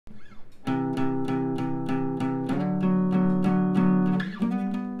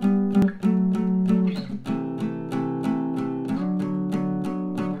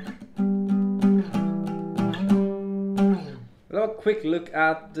quick look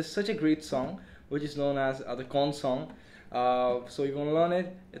at this such a great song, which is known as the Chords song. So you want to learn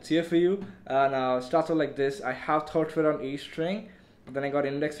it, it's here for you. Now it starts out like this. I have third fret on A string, then I got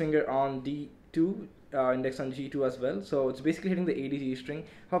index finger on D2, index on G2 as well. So it's basically hitting the A D G string.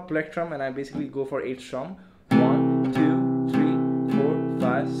 I have plectrum and I basically go for 8 strum. 1, 2, 3, 4,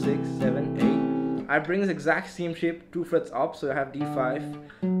 5, 6, 7, 8. I bring this exact same shape 2 frets up, so I have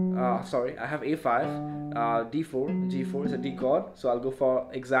D5. Sorry, I have A5, D4, G4 is a D chord. So I'll go for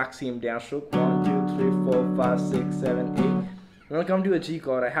exact same downstroke. 1, 2, 3, 4, 5, 6, 7, 8. When I come to a G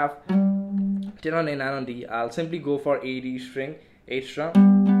chord, I have 10 on A, 9 on D. I'll simply go for A D string, 8 strum.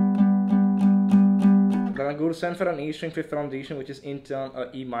 Then I'll go to 7th fret on E string, 5th fret on D string, which is in turn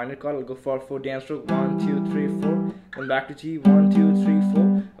E minor chord. I'll go for 4 downstroke, 1, 2, 3, 4. Then back to G, 1, 2, 3,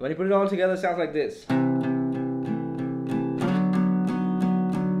 4. When you put it all together, it sounds like this.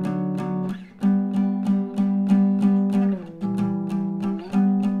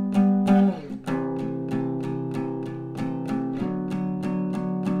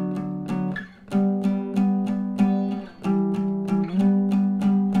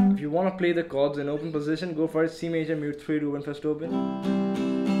 Want to play the chords in open position, go for it. C major, mute 3 to open, first open.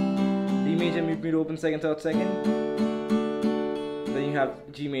 D major, mute, mute, open, second, third, second. Then you have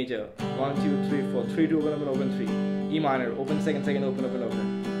G major, 1, 2, 3, 4, 3 to open, open, open, 3. E minor, open, second, second, open, open,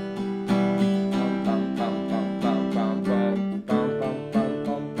 open.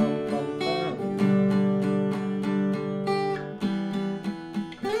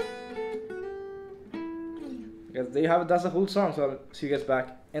 There you have it, that's the whole song. So I'll see you guys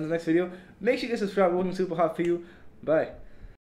back in the next video. Make sure you guys subscribe, working super hard for you. Bye.